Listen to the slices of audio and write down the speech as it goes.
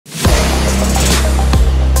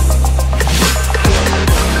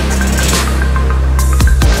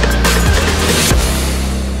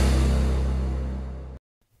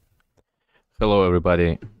Hello,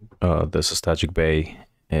 everybody. This is Tajikbay.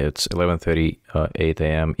 It's 11:38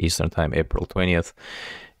 a.m. Eastern Time, April 20th,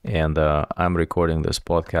 and I'm recording this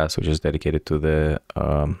podcast, which is dedicated to the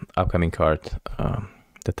upcoming card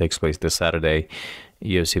that takes place this Saturday,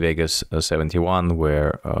 UFC Vegas 71,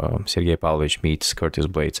 where Sergey Pavlovich meets Curtis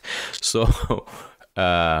Blaydes. So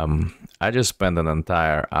I just spent an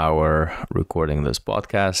entire hour recording this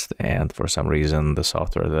podcast, and for some reason, the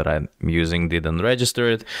software that I'm using didn't register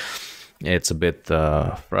it. It's a bit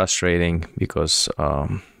frustrating because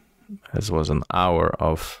this was an hour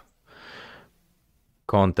of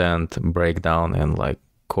content breakdown and like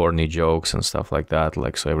corny jokes and stuff like that.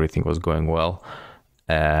 So everything was going well.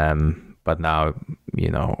 But now,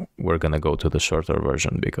 we're going to go to the shorter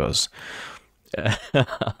version because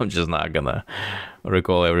I'm just not going to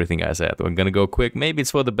recall everything I said. We're going to go quick. Maybe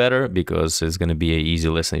it's for the better because it's going to be an easy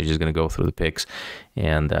listen. You're just going to go through the picks.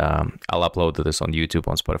 And I'll upload this on YouTube,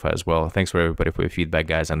 on Spotify as well. Thanks for everybody for your feedback,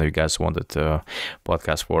 guys. I know you guys wanted to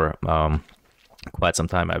podcast for quite some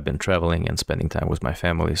time. I've been traveling and spending time with my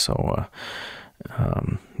family. So,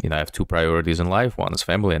 I have two priorities in life. One is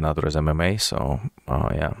family, another is MMA. So,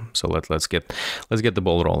 So let's get the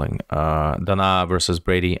ball rolling. Dana versus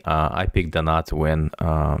Brady. I picked Dana to win,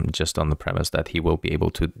 just on the premise that he will be able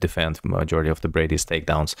to defend majority of the Brady's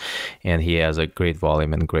takedowns, and he has a great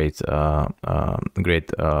volume and great volume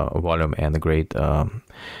and a great KO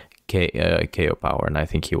power, and I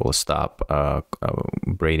think he will stop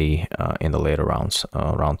Brady in the later rounds,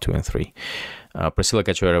 round 2 and 3. Priscilla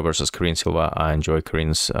Cachoeira versus Karine Silva. I enjoy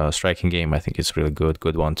Karine's striking game. I think it's really good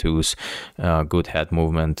 1-2s, good head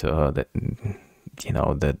movement.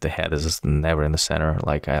 The head is never in the center.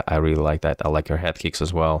 I really like that. I like her head kicks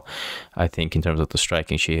as well. I think in terms of the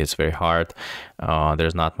striking, she hits very hard.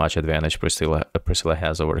 There's not much advantage Priscilla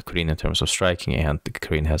has over Karine in terms of striking, and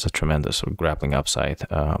Karine has a tremendous grappling upside,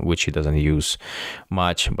 which she doesn't use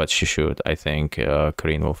much, but she should. I think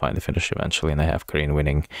Karine will find the finish eventually, and I have Karine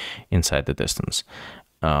winning inside the distance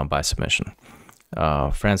by submission.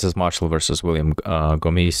 Francis Marshall versus William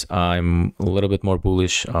Gomis. I'm a little bit more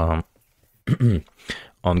bullish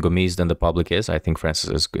on Gomis than the public is. I think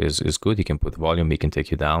Francis is good. He can put volume, he can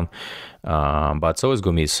take you down, but so is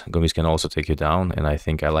Gomis. Gomis can also take you down, and I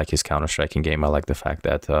think I like his counter-striking game. I like the fact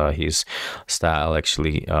that his style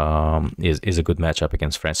actually is a good matchup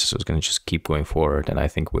against Francis, who's going to just keep going forward, and I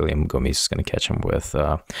think William Gomis is going to catch him with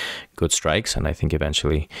good strikes, and I think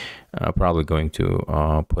eventually probably going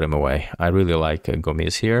to put him away. I really like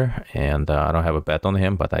Gomis here, and I don't have a bet on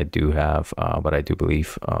him, but I do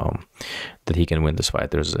believe that he can win this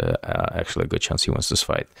fight. There's actually a good chance he wins this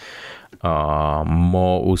fight.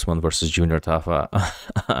 Mo Usman versus Junior Tafa.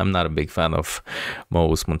 I'm not a big fan of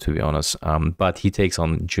Mo Usman, to be honest, but he takes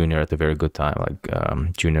on Junior at a very good time.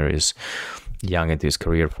 Junior is young into his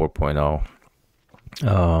career, 4.0.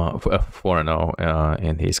 4-0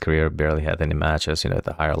 in his career, barely had any matches at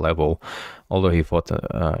the higher level, although he fought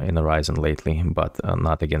in the Ryzen lately, but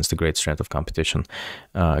not against a great strength of competition,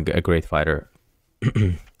 a great fighter.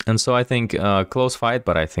 And so I think close fight,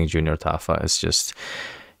 but I think Junior Tafa is just,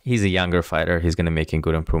 he's a younger fighter. He's going to make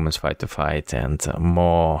good improvements fight to fight, and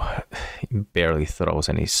Mo barely throws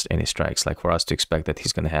any strikes. For us to expect that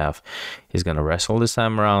he's going to wrestle this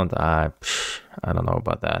time around, I don't know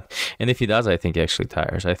about that. And if he does, I think he actually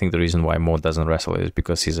tires. I think the reason why Mo doesn't wrestle is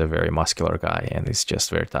because he's a very muscular guy, and it's just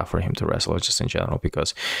very tough for him to wrestle just in general,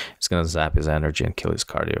 because it's going to zap his energy and kill his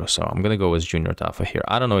cardio. So I'm going to go with Junior Tafa here.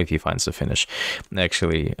 I don't know if he finds the finish.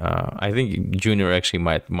 Actually, I think Junior actually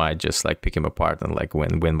might just pick him apart and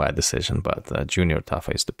win by decision, but Junior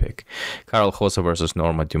Tafa is the pick. Carl Hossa versus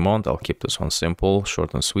Norma Dumont. I'll keep this one simple,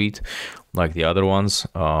 short and sweet, like the other ones.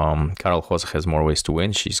 Carl Hossa has more ways to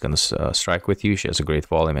win. She's going to strike with you. She has a great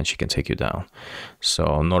volume, and she can take you down.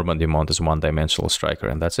 So Norma Dumont is one-dimensional striker,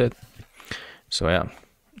 and that's it. So yeah,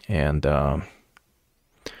 and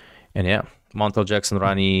yeah, Montel Jackson,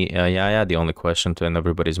 Rani Yaya. The only question in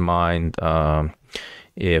everybody's mind,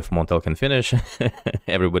 if Montel can finish.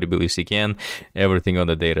 Everybody believes he can. Everything on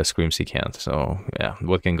the data screams he can't. So yeah,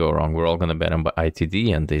 what can go wrong? We're all gonna bet him by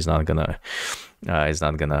ITD, and he's gonna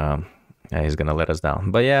let us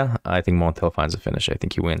down. But yeah, I think Montel finds a finish. I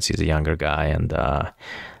think he wins. He's a younger guy, and I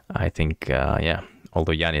think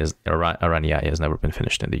although Rani has never been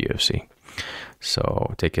finished in the UFC,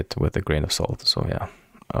 so take it with a grain of salt. So yeah.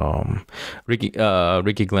 Ricky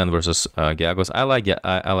Glenn versus Giagos. I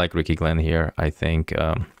like Ricky Glenn here. I think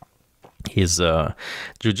his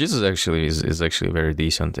jiu-jitsu is actually very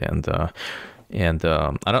decent, and And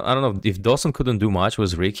I don't know if Dawson couldn't do much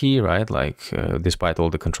with Ricky, right? Like despite all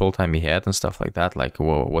the control time he had and stuff like that. Like,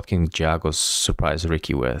 what can Giagos surprise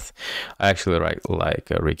Ricky with? I actually like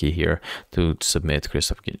Ricky here to submit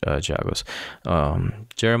Christoph Giagos.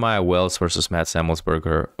 Jeremiah Wells versus Matt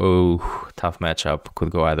Samuelsberger. Oh, tough matchup.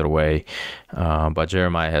 Could go either way. But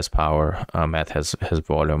Jeremiah has power. Matt has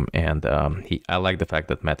volume, and I like the fact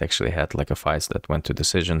that Matt actually had like a fight that went to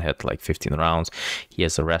decision, had like 15 rounds. He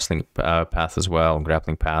has a wrestling path as well,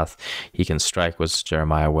 grappling path. He can strike with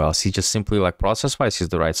Jeremiah Wells. He just simply, like, process wise, he's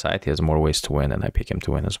the right side. He has more ways to win, and I pick him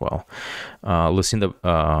to win as well. Lucinda.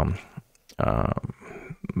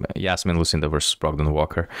 Yasmin Lucinda versus Brogdon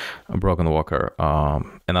Walker.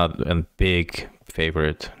 And big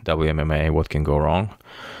favorite WMMA. What can go wrong?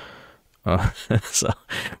 So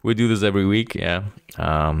we do this every week. Yeah.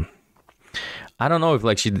 I don't know if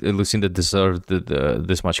like Lucinda deserved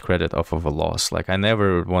this much credit off of a loss. Like, I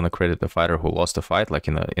never want to credit the fighter who lost the fight like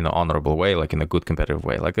in an honorable way, like in a good competitive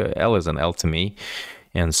way. Like, a L is an L to me.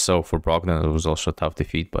 And so for Brogdon, it was also a tough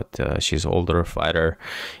defeat, but she's an older fighter,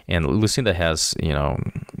 and Lucinda has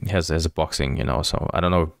has boxing, So I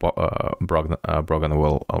don't know if Brogdon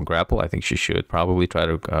will grapple. I think she should probably try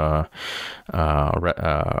to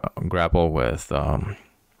grapple with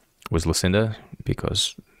Lucinda,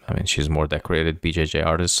 because I mean, she's more decorated BJJ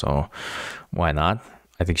artist, so why not?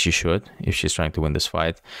 I think she should if she's trying to win this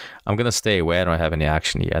fight. I'm gonna stay away. I don't have any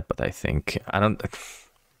action yet, but I think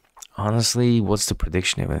honestly, what's the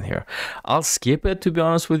prediction even here? I'll skip it, to be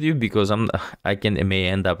honest with you, because I may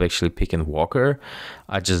end up actually picking Walker.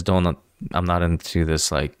 I'm not into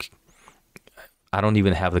this, like, I don't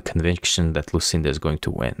even have the conviction that Lucinda is going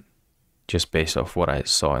to win, just based off what I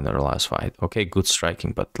saw in her last fight. Okay, good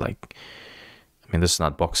striking, but like, I mean, this is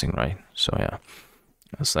not boxing, right? So yeah.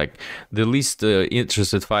 It's like the least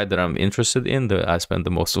interested fight that I'm interested in. I spend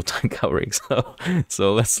the most of time covering.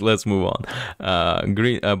 So let's move on.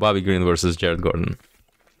 Bobby Green versus Jared Gordon.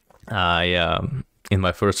 In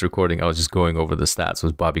my first recording, I was just going over the stats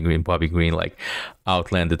with Bobby Green. Bobby Green, like,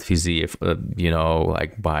 outlanded physique,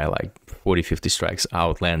 like by like 40-50 strikes,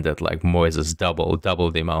 outlanded like Moises,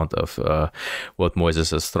 double the amount of what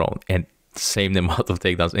Moises has thrown, and same amount of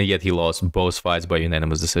takedowns, and yet he lost both fights by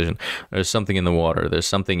unanimous decision. There's something in the water. There's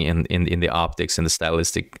something in the optics and the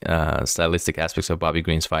stylistic aspects of Bobby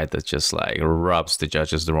Green's fight that just like rubs the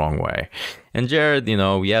judges the wrong way. And Jared,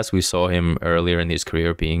 yes, we saw him earlier in his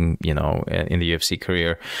career being, in the UFC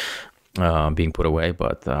career, being put away,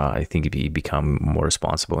 but I think he become more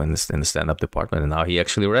responsible in the stand-up department, and now he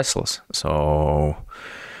actually wrestles. So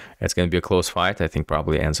it's going to be a close fight. I think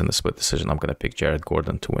probably ends in a split decision. I'm going to pick Jared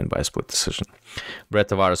Gordon to win by a split decision. Brett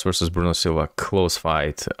Tavares versus Bruno Silva, close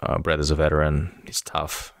fight. Brett is a veteran. He's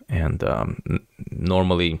tough. And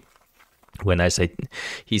normally when I say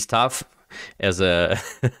he's tough, as a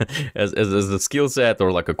skill set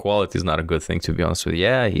or like a quality is not a good thing, to be honest with you.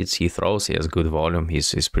 Yeah, he throws, he has good volume,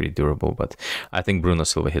 he's pretty durable, but I think Bruno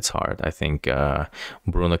Silva hits hard. I think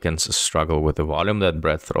Bruno can struggle with the volume that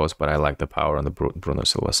Brett throws, but I like the power on the Bruno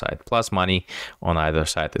Silva side. Plus money on either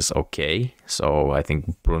side is okay, so I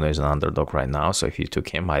think Bruno is an underdog right now, so if you took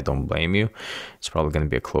him, I don't blame you. It's probably going to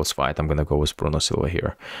be a close fight. I'm going to go with Bruno Silva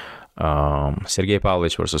here. Sergey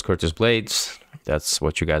Pavlovich versus Curtis Blaydes. That's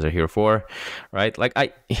what you guys are here for, right? Like,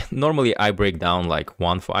 I normally break down like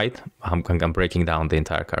one fight. I'm breaking down the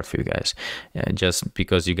entire card for you guys, just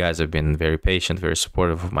because you guys have been very patient, very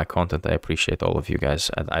supportive of my content. I appreciate all of you guys.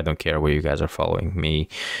 I don't care where you guys are following me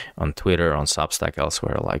on Twitter, on Substack,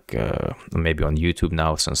 elsewhere, like maybe on YouTube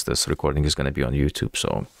now, since this recording is going to be on YouTube.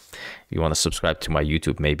 So if you want to subscribe to my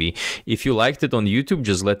YouTube, maybe if you liked it on YouTube,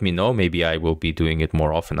 just let me know. Maybe I will be doing it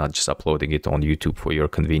more often, not just uploading it on YouTube for your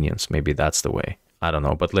convenience. Maybe that's the way. I don't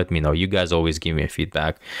know, but let me know. You guys always give me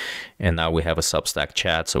feedback, and now we have a Substack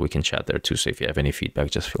chat, so we can chat there too. So if you have any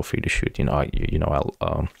feedback, just feel free to shoot.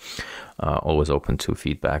 I'll always open to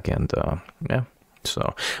feedback, and yeah.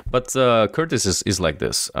 So, but Curtis is like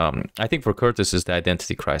this. I think for Curtis is the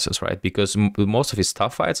identity crisis, right? Because most of his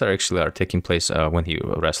tough fights are taking place when he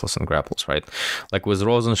wrestles and grapples, right? Like with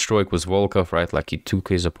Rosenstruik, with Volkov, right? Like he took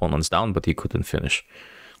his opponents down, but he couldn't finish,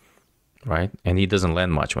 right? And he doesn't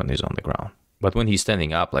land much when he's on the ground. But when he's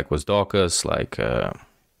standing up, like with Daukaus, like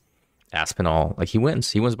Aspinall, like he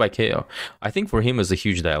wins by KO. I think for him is a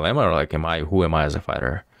huge dilemma. Like, who am I as a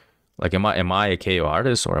fighter? Like, am I a KO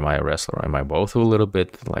artist, or am I a wrestler? Or am I both a little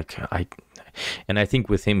bit? Like, and I think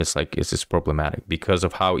with him it's problematic because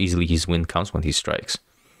of how easily his win comes when he strikes.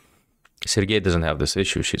 Sergey doesn't have this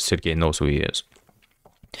issue. Sergey knows who he is.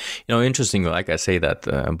 Interesting, like I say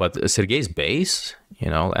that, but Sergey's base,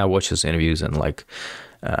 I watch his interviews, and like,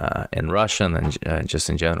 and Russian, and just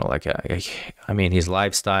in general. Like, I mean, his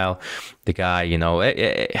lifestyle, the guy, you know,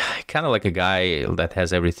 kind of like a guy that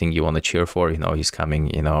has everything you want to cheer for. You know, he's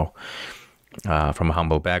coming, you know, from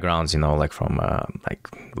humble backgrounds, you know, like from like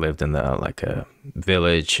lived in like a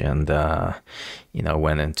village, and you know,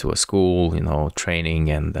 went into a school, you know, training,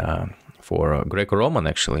 and for Greco-Roman,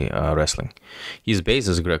 actually, wrestling. His base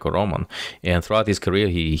is Greco-Roman, and throughout his career,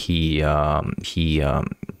 he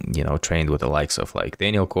you know, trained with the likes of like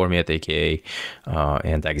Daniel Cormier, aka,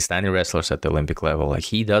 and Dagestani wrestlers at the Olympic level. Like,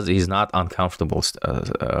 he's not uncomfortable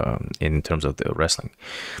in terms of the wrestling,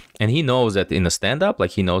 and he knows that in a stand-up,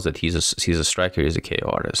 like, he knows that he's a striker, he's a KO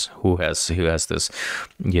artist who has this,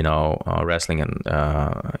 you know, wrestling and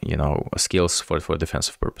you know, skills for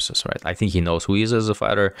defensive purposes, right? I think he knows who he is as a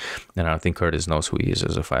fighter, and I don't think Curtis knows who he is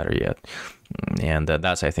as a fighter yet, and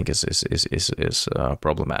that's, I think, is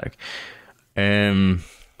problematic.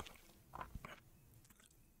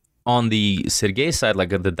 On the Sergey side, like,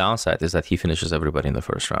 the downside is that he finishes everybody in the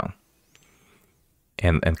first round.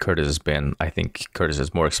 And Curtis has been, I think Curtis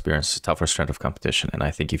has more experience, tougher strength of competition. And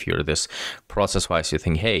I think if you're this process-wise, you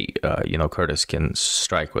think, hey, you know, Curtis can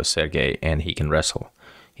strike with Sergey and he can wrestle.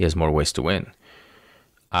 He has more ways to win.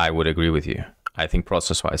 I would agree with you. I think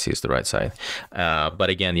process-wise, he's the right side.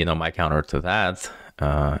 But again, you know, my counter to that,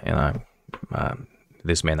 and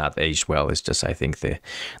this may not age well, it's just, I think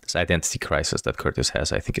this identity crisis that Curtis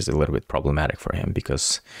has, I think, is a little bit problematic for him,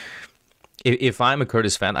 because if I'm a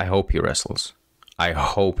Curtis fan, I hope he wrestles. I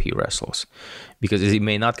hope he wrestles, because it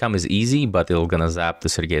may not come as easy, but it'll gonna zap the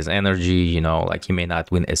Sergey's energy, you know, like, he may not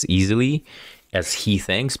win as easily as he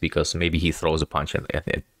thinks, because maybe he throws a punch and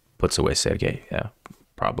it puts away Sergey. Yeah,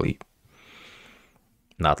 probably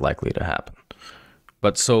not likely to happen.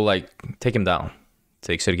 But so, like, take him down.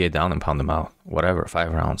 Take Sergey down and pound him out. Whatever,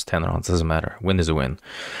 5 rounds, 10 rounds, doesn't matter. Win is a win.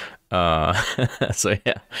 So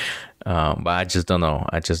yeah, but I just don't know.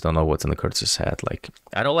 I just don't know what's in the Curtis's head. Like,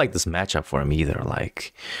 I don't like this matchup for him either.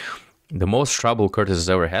 Like, the most trouble Curtis has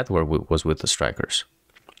ever had was with the strikers,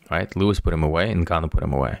 right? Lewis put him away and Ngannou put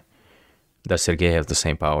him away. Does Sergey have the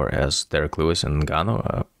same power as Derek Lewis and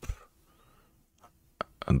Ngannou?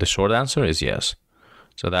 The short answer is yes.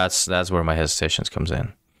 So that's where my hesitations comes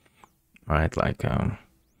in. Right, like,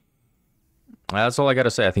 that's all I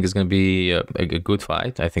gotta say. I think it's gonna be a good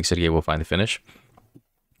fight. I think Sergey will find the finish,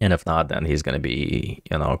 and if not, then he's gonna be,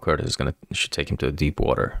 you know, Curtis should take him to deep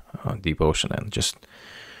water, deep ocean, and just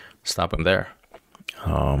stop him there.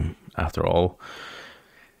 After all,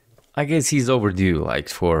 I guess he's overdue, like,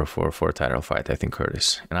 for a title fight. I think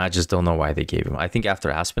Curtis, and I just don't know why they gave him. I think after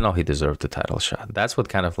Aspinall, he deserved the title shot. That's what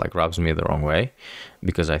kind of, like, rubs me the wrong way,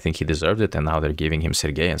 because I think he deserved it, and now they're giving him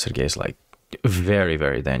Sergey, and Sergey's, like, very,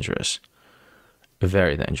 very dangerous,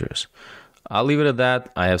 very dangerous. I'll leave it at that.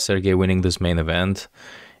 I have Sergey winning this main event,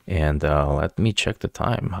 and let me check the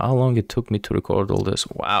time. How long it took me to record all this?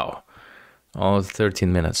 Wow,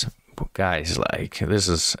 13 minutes. Guys, like, this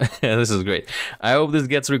is this is great. I hope this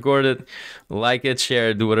gets recorded. Like it, share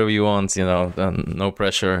it, do whatever you want, you know, no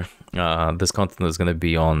pressure. This content is going to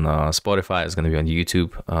be on Spotify. It's going to be on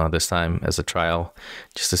YouTube this time as a trial,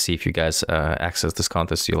 just to see if you guys access this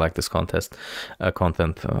contest, you like this content.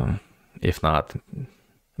 If not,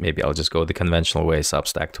 maybe I'll just go the conventional way: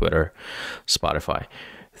 Substack, Twitter, Spotify.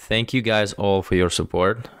 Thank you guys all for your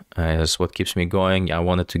support. It's what keeps me going. I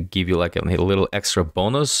wanted to give you, like, a little extra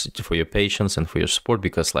bonus for your patience and for your support,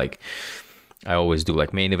 because, like, I always do,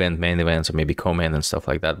 like, main events, or maybe co-main and stuff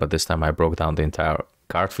like that. But this time I broke down the entire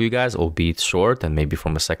card for you guys, albeit short and maybe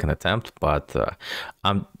from a second attempt. But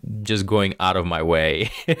I'm just going out of my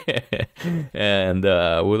way, and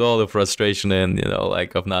with all the frustration and, you know,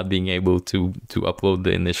 like, of not being able to upload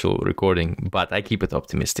the initial recording. But I keep it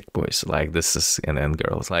optimistic, boys. Like, this is, and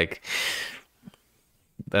girls, like,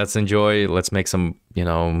 let's enjoy. Let's make some, you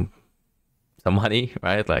know, some money,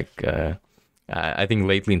 right? Like, I think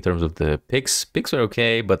lately, in terms of the picks are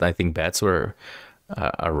okay, but I think bets were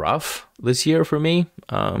rough this year for me,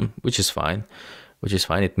 which is fine.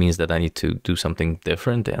 It means that I need to do something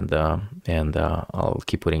different, and I'll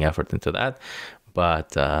keep putting effort into that.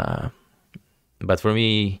 But for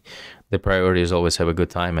me, the priority is always have a good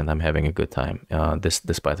time, and I'm having a good time,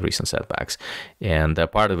 despite recent setbacks. And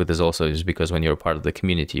part of it is also because when you're part of the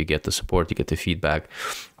community, you get the support, you get the feedback,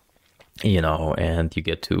 you know, and you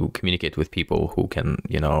get to communicate with people who can,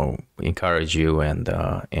 you know, encourage you, and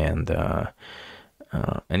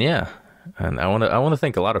yeah. And I want to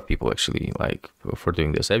thank a lot of people, actually, like, for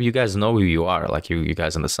doing this. You guys know who you are, like, you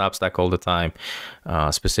guys in the Substack all the time,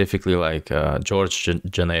 specifically, like, George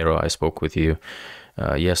Janeiro. I spoke with you.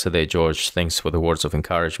 yesterday. George, thanks for the words of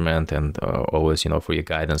encouragement and always, for your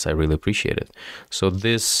guidance. I really appreciate it. So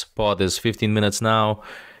this pod is 15 minutes now.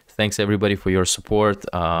 Thanks everybody for your support.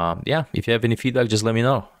 If you have any feedback, just let me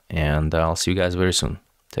know, and I'll see you guys very soon.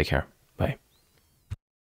 Take care. Bye.